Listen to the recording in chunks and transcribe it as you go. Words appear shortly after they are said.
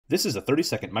This is a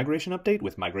 30-second migration update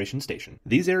with Migration Station.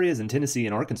 These areas in Tennessee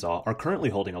and Arkansas are currently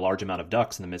holding a large amount of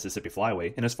ducks in the Mississippi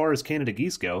Flyway, and as far as Canada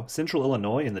geese go, central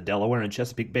Illinois and the Delaware and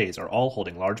Chesapeake Bays are all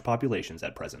holding large populations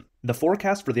at present. The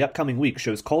forecast for the upcoming week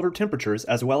shows colder temperatures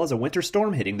as well as a winter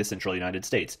storm hitting the central United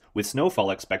States, with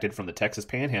snowfall expected from the Texas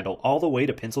Panhandle all the way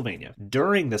to Pennsylvania.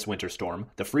 During this winter storm,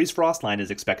 the freeze-frost line is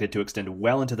expected to extend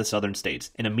well into the southern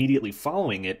states, and immediately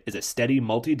following it is a steady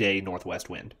multi-day northwest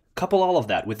wind. Couple all of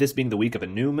that with this being the week of a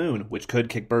new moon, which could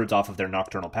kick birds off of their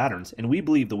nocturnal patterns, and we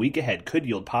believe the week ahead could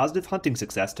yield positive hunting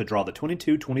success to draw the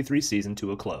 22-23 season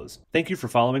to a close. Thank you for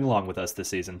following along with us this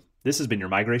season. This has been your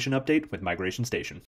Migration Update with Migration Station.